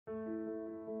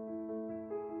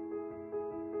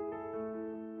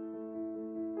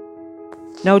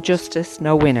No Justice,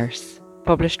 No Winners,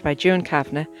 published by June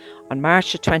Kavanagh on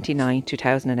March 29,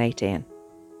 2018.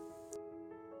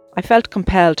 I felt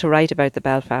compelled to write about the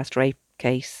Belfast rape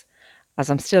case, as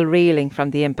I'm still reeling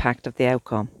from the impact of the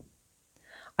outcome.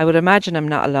 I would imagine I'm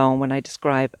not alone when I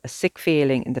describe a sick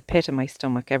feeling in the pit of my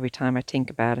stomach every time I think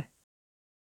about it.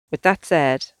 With that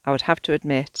said, I would have to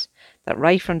admit that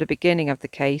right from the beginning of the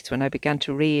case, when I began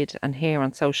to read and hear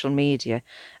on social media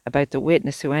about the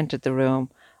witness who entered the room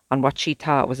on what she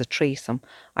thought was a threesome,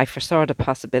 I foresaw the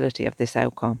possibility of this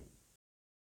outcome.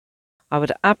 I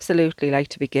would absolutely like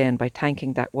to begin by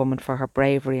thanking that woman for her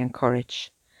bravery and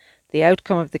courage. The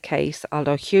outcome of the case,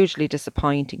 although hugely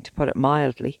disappointing to put it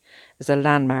mildly, is a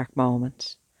landmark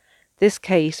moment. This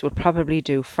case would probably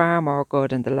do far more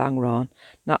good in the long run,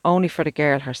 not only for the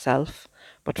girl herself,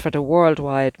 but for the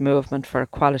worldwide movement for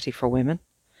equality for women.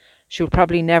 She will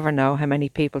probably never know how many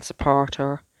people support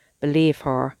her, believe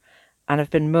her, and have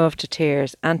been moved to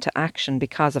tears and to action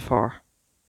because of her.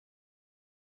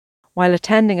 While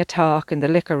attending a talk in the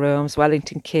Liquor Rooms,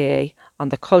 Wellington Quay, on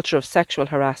the culture of sexual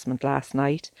harassment last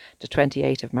night, the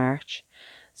 28th of March,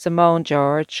 Simone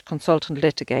George, consultant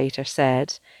litigator,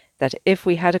 said that if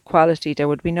we had equality there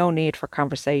would be no need for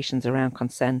conversations around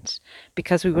consent,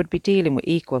 because we would be dealing with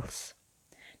equals.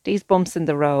 These bumps in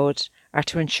the road are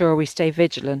to ensure we stay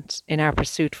vigilant in our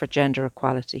pursuit for gender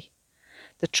equality.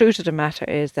 The truth of the matter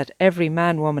is that every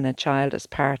man, woman and child is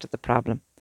part of the problem.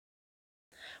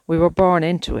 We were born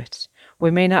into it. We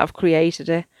may not have created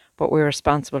it, but we're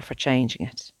responsible for changing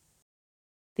it.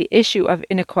 The issue of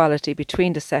inequality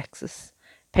between the sexes,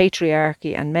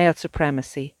 patriarchy and male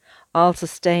supremacy all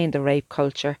sustain the rape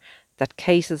culture that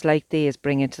cases like these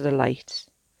bring into the light.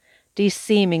 These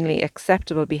seemingly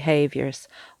acceptable behaviours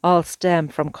all stem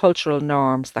from cultural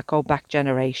norms that go back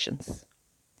generations.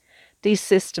 These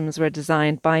systems were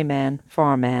designed by men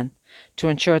for men to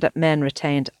ensure that men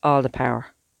retained all the power.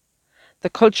 The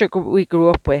culture we grew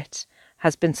up with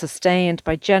has been sustained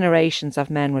by generations of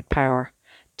men with power,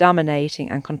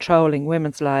 dominating and controlling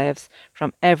women's lives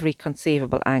from every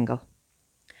conceivable angle.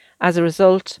 As a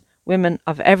result, women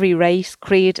of every race,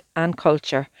 creed and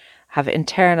culture have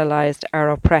internalised our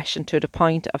oppression to the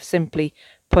point of simply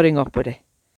putting up with it.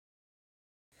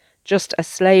 Just as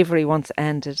slavery once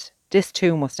ended, this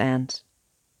too must end.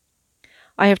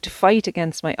 I have to fight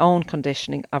against my own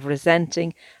conditioning of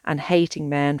resenting and hating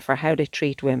men for how they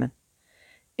treat women.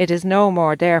 It is no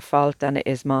more their fault than it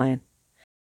is mine.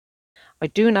 I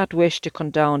do not wish to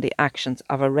condone the actions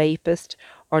of a rapist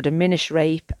or diminish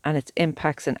rape and its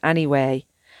impacts in any way.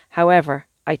 However,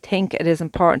 I think it is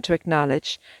important to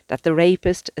acknowledge that the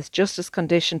rapist is just as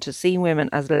conditioned to see women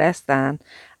as less than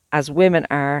as women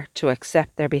are to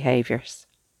accept their behaviours.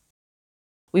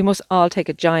 We must all take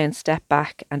a giant step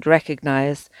back and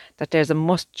recognise that there's a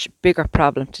much bigger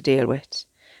problem to deal with.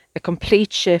 A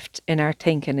complete shift in our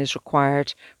thinking is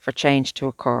required for change to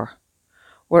occur.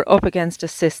 We're up against a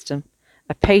system,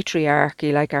 a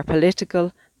patriarchy like our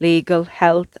political, legal,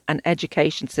 health and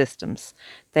education systems.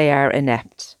 They are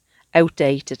inept,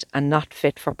 outdated and not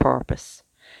fit for purpose.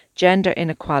 Gender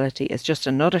inequality is just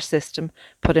another system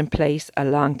put in place a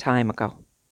long time ago.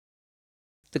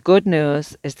 The good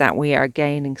news is that we are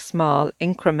gaining small,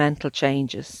 incremental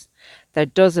changes. There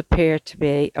does appear to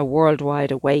be a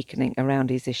worldwide awakening around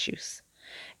these issues.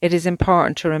 It is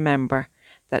important to remember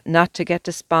that not to get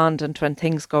despondent when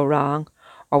things go wrong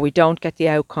or we don't get the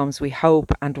outcomes we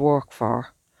hope and work for.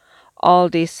 All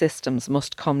these systems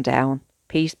must come down,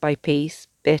 piece by piece,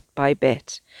 bit by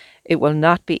bit. It will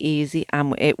not be easy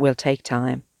and it will take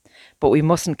time. But we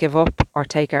mustn't give up or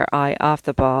take our eye off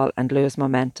the ball and lose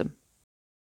momentum.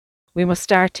 We must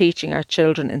start teaching our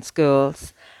children in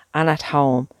schools and at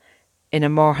home in a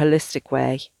more holistic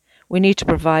way. We need to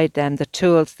provide them the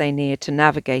tools they need to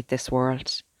navigate this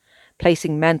world,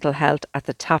 placing mental health at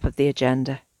the top of the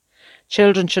agenda.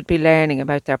 Children should be learning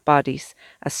about their bodies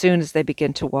as soon as they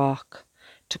begin to walk.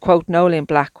 To quote Nolan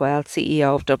Blackwell,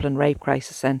 CEO of Dublin Rape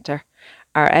Crisis Centre,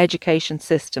 our education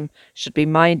system should be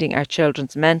minding our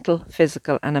children's mental,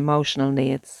 physical and emotional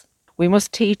needs. We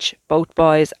must teach both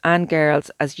boys and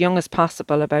girls as young as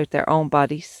possible about their own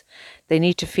bodies. They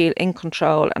need to feel in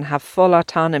control and have full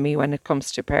autonomy when it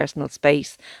comes to personal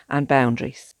space and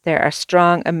boundaries. There are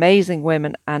strong, amazing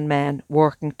women and men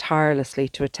working tirelessly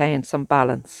to attain some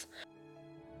balance.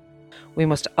 We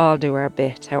must all do our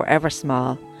bit, however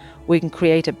small. We can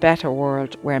create a better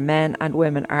world where men and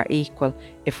women are equal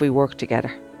if we work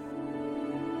together.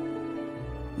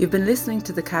 You've been listening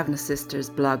to the Kavanagh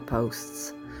Sisters blog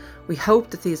posts. We hope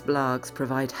that these blogs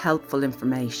provide helpful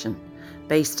information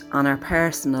based on our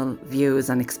personal views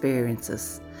and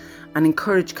experiences and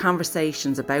encourage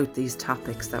conversations about these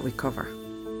topics that we cover.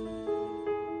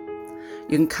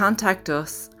 You can contact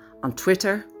us on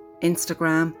Twitter,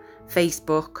 Instagram,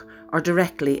 Facebook, or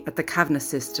directly at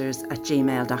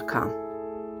thekavanaghsisters@gmail.com.